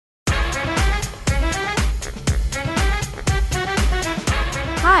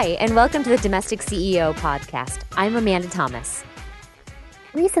Hi, and welcome to the Domestic CEO podcast. I'm Amanda Thomas.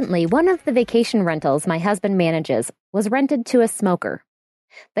 Recently, one of the vacation rentals my husband manages was rented to a smoker.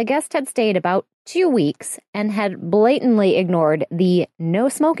 The guest had stayed about 2 weeks and had blatantly ignored the no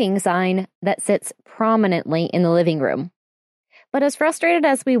smoking sign that sits prominently in the living room. But as frustrated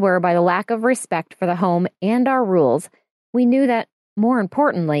as we were by the lack of respect for the home and our rules, we knew that, more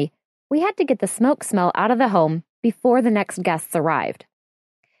importantly, we had to get the smoke smell out of the home before the next guests arrived.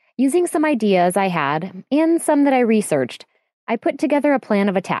 Using some ideas I had, and some that I researched, I put together a plan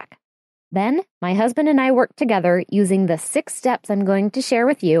of attack. Then, my husband and I worked together using the 6 steps I'm going to share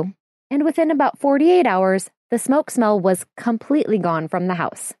with you, and within about 48 hours, the smoke smell was completely gone from the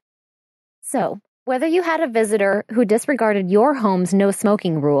house. So, whether you had a visitor who disregarded your home's no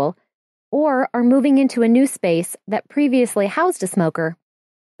smoking rule, or are moving into a new space that previously housed a smoker,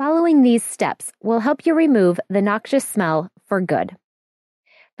 following these steps will help you remove the noxious smell for good.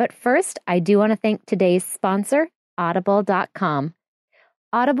 But first, I do want to thank today's sponsor, Audible.com.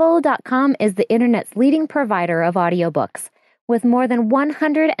 Audible.com is the internet's leading provider of audiobooks, with more than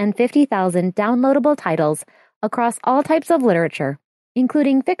 150,000 downloadable titles across all types of literature,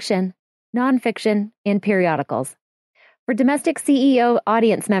 including fiction, nonfiction, and periodicals. For Domestic CEO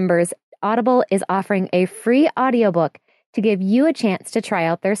audience members, Audible is offering a free audiobook to give you a chance to try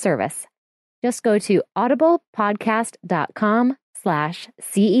out their service. Just go to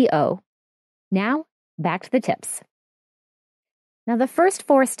audiblepodcast.com/CEO. Now, back to the tips. Now, the first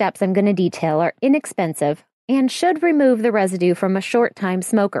 4 steps I'm going to detail are inexpensive and should remove the residue from a short-time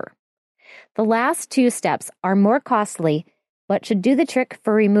smoker. The last 2 steps are more costly, but should do the trick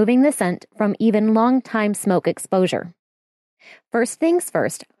for removing the scent from even long-time smoke exposure. First things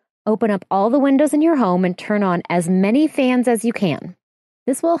first, open up all the windows in your home and turn on as many fans as you can.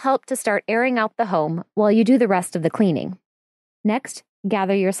 This will help to start airing out the home while you do the rest of the cleaning. Next,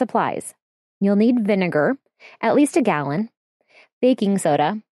 gather your supplies. You'll need vinegar, at least a gallon, baking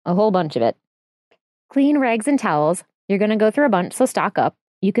soda, a whole bunch of it, clean rags and towels. You're going to go through a bunch, so stock up.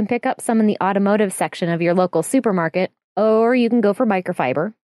 You can pick up some in the automotive section of your local supermarket, or you can go for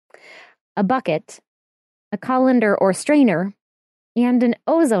microfiber, a bucket, a colander or strainer, and an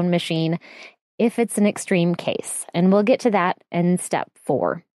ozone machine if it's an extreme case. And we'll get to that in step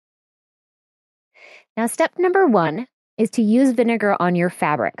 4. Now, step number 1 is to use vinegar on your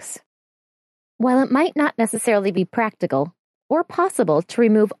fabrics. While it might not necessarily be practical or possible to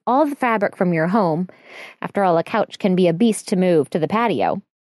remove all the fabric from your home, after all, a couch can be a beast to move to the patio,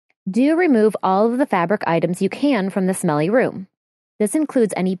 do remove all of the fabric items you can from the smelly room. This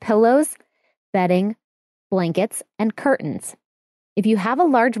includes any pillows, bedding, blankets, and curtains. If you have a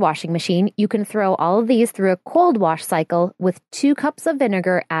large washing machine, you can throw all of these through a cold wash cycle with 2 cups of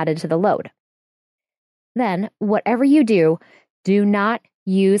vinegar added to the load. Then, whatever you do, do not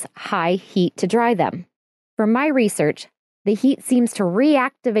use high heat to dry them. From my research, the heat seems to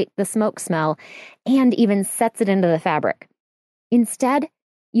reactivate the smoke smell and even sets it into the fabric. Instead,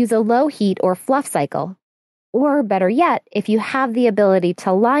 use a low heat or fluff cycle. Or better yet, if you have the ability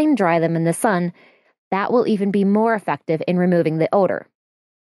to line dry them in the sun, that will even be more effective in removing the odor.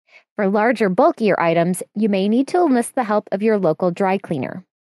 For larger, bulkier items, you may need to enlist the help of your local dry cleaner.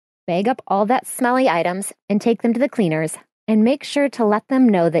 Bag up all that smelly items and take them to the cleaners, and make sure to let them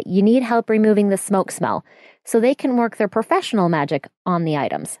know that you need help removing the smoke smell so they can work their professional magic on the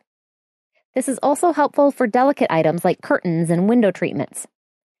items. This is also helpful for delicate items like curtains and window treatments.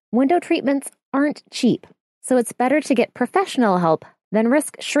 Window treatments aren't cheap, so it's better to get professional help than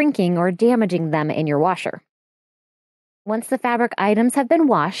risk shrinking or damaging them in your washer. Once the fabric items have been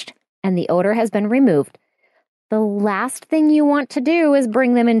washed and the odor has been removed, the last thing you want to do is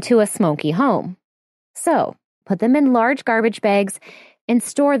bring them into a smoky home. So, put them in large garbage bags and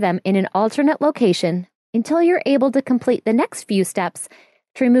store them in an alternate location until you're able to complete the next few steps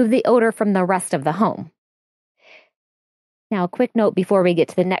to remove the odor from the rest of the home. Now, a quick note before we get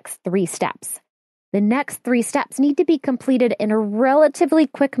to the next 3 steps. The next 3 steps need to be completed in a relatively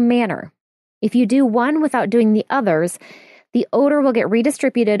quick manner. If you do one without doing the others, the odor will get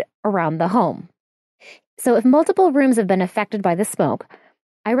redistributed around the home. So if multiple rooms have been affected by the smoke,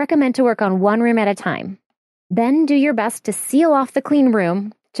 I recommend to work on one room at a time. Then do your best to seal off the clean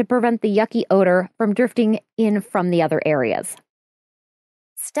room to prevent the yucky odor from drifting in from the other areas.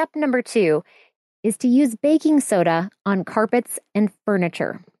 Step number 2 is to use baking soda on carpets and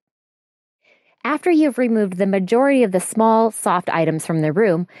furniture. After you've removed the majority of the small, soft items from the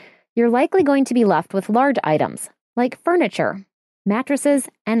room, you're likely going to be left with large items, like furniture, mattresses,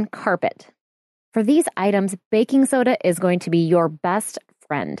 and carpet. For these items, baking soda is going to be your best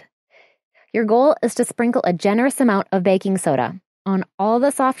friend. Your goal is to sprinkle a generous amount of baking soda, on all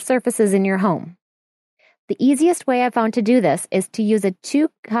the soft surfaces in your home. The easiest way I've found to do this is to use a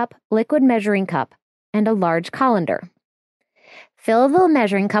 2-cup liquid measuring cup and a large colander. Fill the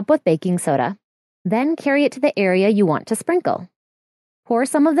measuring cup with baking soda, then carry it to the area you want to sprinkle. Pour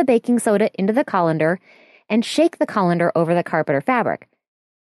some of the baking soda into the colander and shake the colander over the carpet or fabric.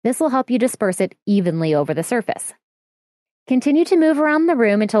 This will help you disperse it evenly over the surface. Continue to move around the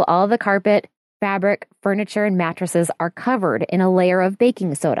room until all the carpet, fabric, furniture, and mattresses are covered in a layer of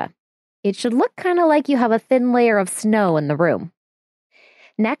baking soda. It should look kind of like you have a thin layer of snow in the room.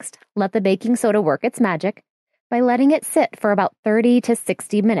 Next, let the baking soda work its magic by letting it sit for about 30 to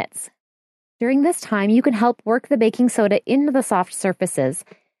 60 minutes. During this time, you can help work the baking soda into the soft surfaces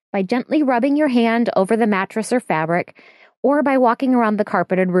by gently rubbing your hand over the mattress or fabric, or by walking around the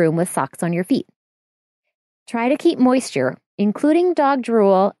carpeted room with socks on your feet. Try to keep moisture, including dog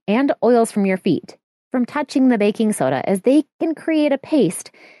drool and oils from your feet, from touching the baking soda, as they can create a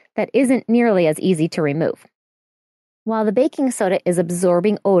paste that isn't nearly as easy to remove. While the baking soda is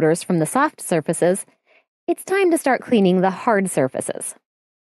absorbing odors from the soft surfaces, it's time to start cleaning the hard surfaces.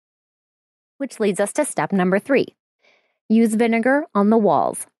 Which leads us to step number 3. Use vinegar on the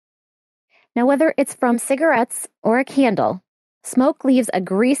walls. Now, whether it's from cigarettes or a candle, smoke leaves a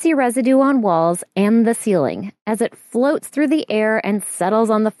greasy residue on walls and the ceiling as it floats through the air and settles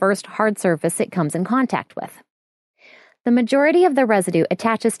on the first hard surface it comes in contact with. The majority of the residue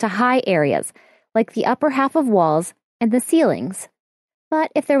attaches to high areas, like the upper half of walls and the ceilings.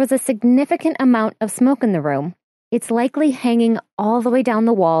 But if there was a significant amount of smoke in the room, it's likely hanging all the way down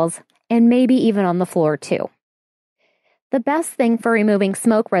the walls and maybe even on the floor too. The best thing for removing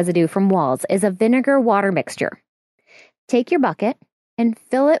smoke residue from walls is a vinegar water mixture. Take your bucket and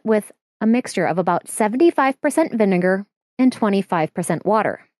fill it with a mixture of about 75% vinegar and 25%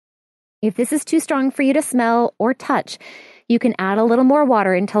 water. If this is too strong for you to smell or touch, you can add a little more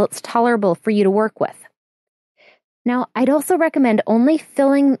water until it's tolerable for you to work with. Now, I'd also recommend only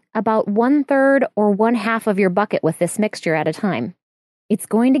filling about 1/3 or 1/2 of your bucket with this mixture at a time. It's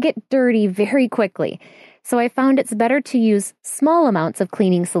going to get dirty very quickly, so I found it's better to use small amounts of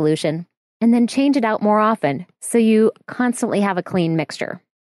cleaning solution and then change it out more often so you constantly have a clean mixture.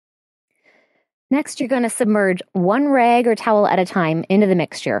 Next, you're going to submerge one rag or towel at a time into the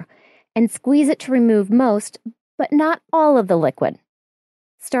mixture and squeeze it to remove most, but not all of the liquid.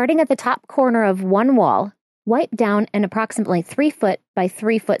 Starting at the top corner of one wall, wipe down an approximately 3-foot by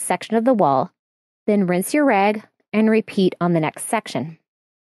 3-foot section of the wall, then rinse your rag and repeat on the next section.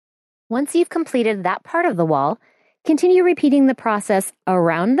 Once you've completed that part of the wall, continue repeating the process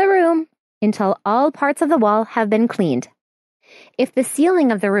around the room until all parts of the wall have been cleaned. If the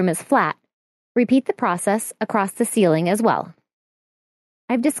ceiling of the room is flat, repeat the process across the ceiling as well.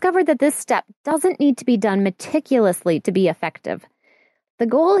 I've discovered that this step doesn't need to be done meticulously to be effective. The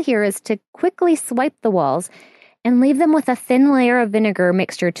goal here is to quickly swipe the walls and leave them with a thin layer of vinegar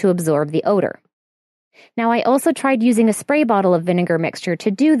mixture to absorb the odor. Now, I also tried using a spray bottle of vinegar mixture to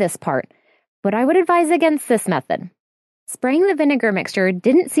do this part, but I would advise against this method. Spraying the vinegar mixture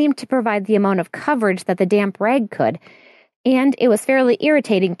didn't seem to provide the amount of coverage that the damp rag could, and it was fairly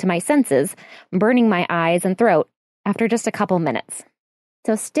irritating to my senses, burning my eyes and throat after just a couple minutes.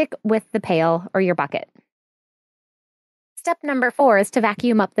 So stick with the pail or your bucket. Step number 4 is to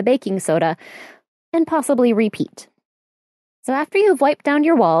vacuum up the baking soda and possibly repeat. So after you've wiped down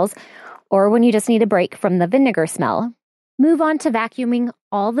your walls, or when you just need a break from the vinegar smell, move on to vacuuming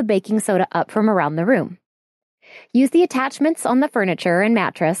all the baking soda up from around the room. Use the attachments on the furniture and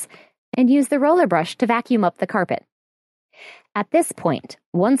mattress, and use the roller brush to vacuum up the carpet. At this point,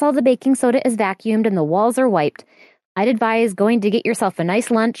 once all the baking soda is vacuumed and the walls are wiped, I'd advise going to get yourself a nice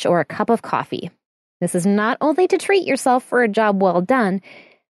lunch or a cup of coffee. This is not only to treat yourself for a job well done,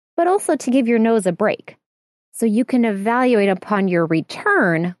 but also to give your nose a break, so you can evaluate upon your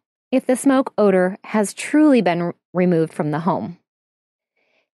return if the smoke odor has truly been removed from the home.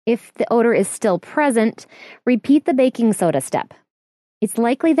 If the odor is still present, repeat the baking soda step. It's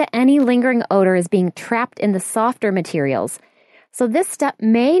likely that any lingering odor is being trapped in the softer materials, so this step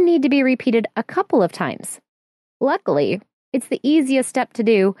may need to be repeated a couple of times. Luckily, it's the easiest step to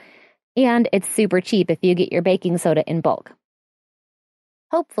do, and it's super cheap if you get your baking soda in bulk.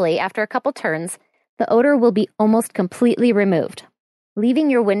 Hopefully, after a couple turns, the odor will be almost completely removed. Leaving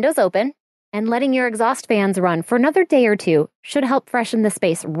your windows open and letting your exhaust fans run for another day or two should help freshen the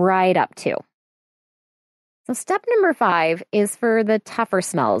space right up too. So step number 5 is for the tougher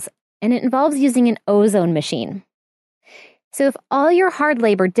smells, and it involves using an ozone machine. So if all your hard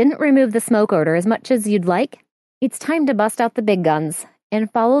labor didn't remove the smoke odor as much as you'd like, it's time to bust out the big guns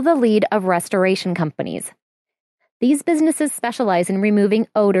and follow the lead of restoration companies. These businesses specialize in removing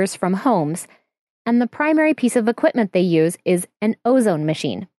odors from homes, and the primary piece of equipment they use is an ozone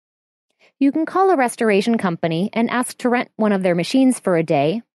machine. You can call a restoration company and ask to rent one of their machines for a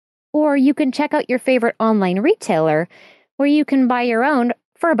day, or you can check out your favorite online retailer where you can buy your own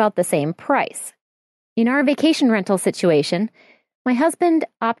for about the same price. In our vacation rental situation, my husband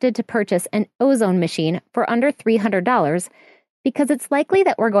opted to purchase an ozone machine for under $300 because it's likely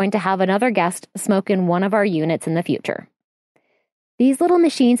that we're going to have another guest smoke in one of our units in the future. These little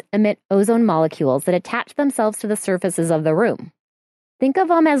machines emit ozone molecules that attach themselves to the surfaces of the room. Think of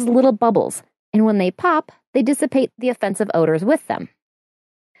them as little bubbles, and when they pop, they dissipate the offensive odors with them.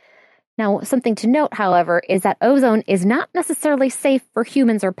 Now, something to note, however, is that ozone is not necessarily safe for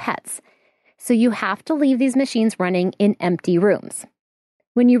humans or pets, so you have to leave these machines running in empty rooms.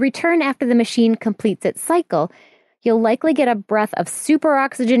 When you return after the machine completes its cycle, you'll likely get a breath of super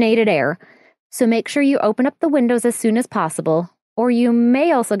oxygenated air, so make sure you open up the windows as soon as possible, or you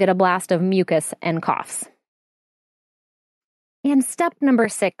may also get a blast of mucus and coughs. And step number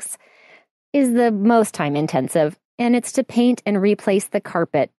 6 is the most time intensive, and it's to paint and replace the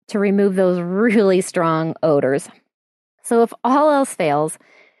carpet to remove those really strong odors. So if all else fails,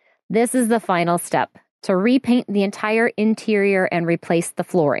 this is the final step, to repaint the entire interior and replace the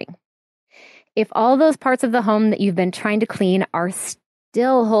flooring. If all those parts of the home that you've been trying to clean are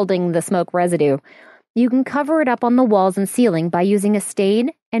still holding the smoke residue, you can cover it up on the walls and ceiling by using a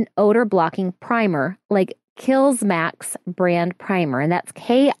stain and odor-blocking primer like Kilz Max brand primer, and that's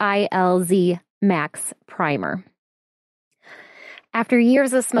Kilz Max primer. After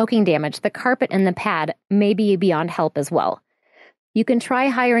years of smoking damage, the carpet and the pad may be beyond help as well. You can try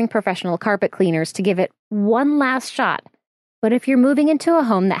hiring professional carpet cleaners to give it one last shot, but if you're moving into a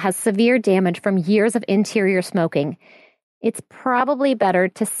home that has severe damage from years of interior smoking, it's probably better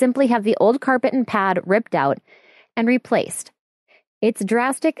to simply have the old carpet and pad ripped out and replaced. It's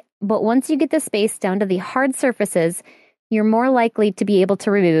drastic, but once you get the space down to the hard surfaces, you're more likely to be able to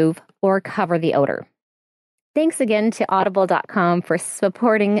remove or cover the odor. Thanks again to Audible.com for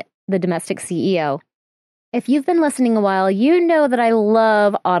supporting the Domestic CEO. If you've been listening a while, you know that I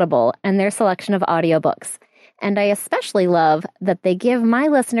love Audible and their selection of audiobooks. And I especially love that they give my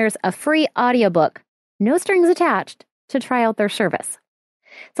listeners a free audiobook, no strings attached, to try out their service.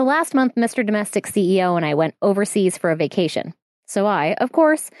 So last month, Mr. Domestic CEO and I went overseas for a vacation. So I, of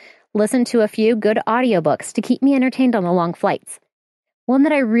course, listened to a few good audiobooks to keep me entertained on the long flights. One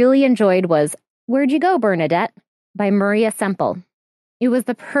that I really enjoyed was Where'd You Go, Bernadette? By Maria Semple. It was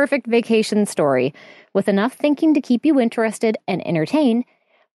the perfect vacation story, with enough thinking to keep you interested and entertained,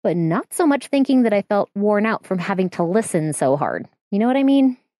 but not so much thinking that I felt worn out from having to listen so hard. You know what I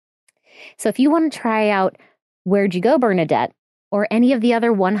mean? So if you want to try out Where'd You Go, Bernadette, or any of the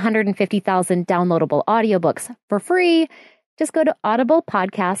other 150,000 downloadable audiobooks for free, just go to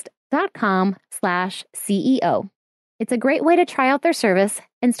audiblepodcast.com/CEO. It's a great way to try out their service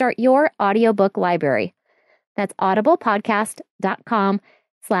and start your audiobook library. That's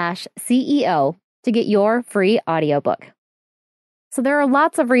audiblepodcast.com/CEO to get your free audiobook. So there are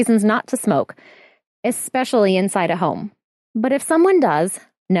lots of reasons not to smoke, especially inside a home. But if someone does,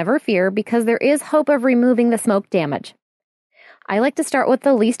 never fear, because there is hope of removing the smoke damage. I like to start with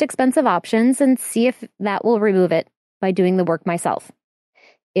the least expensive options and see if that will remove it by doing the work myself.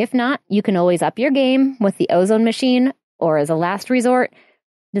 If not, you can always up your game with the ozone machine, or as a last resort,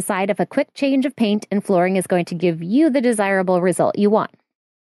 decide if a quick change of paint and flooring is going to give you the desirable result you want.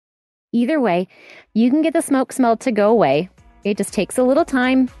 Either way, you can get the smoke smell to go away. It just takes a little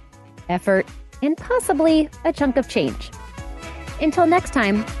time, effort, and possibly a chunk of change. Until next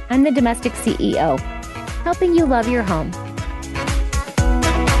time, I'm the Domestic CEO, helping you love your home.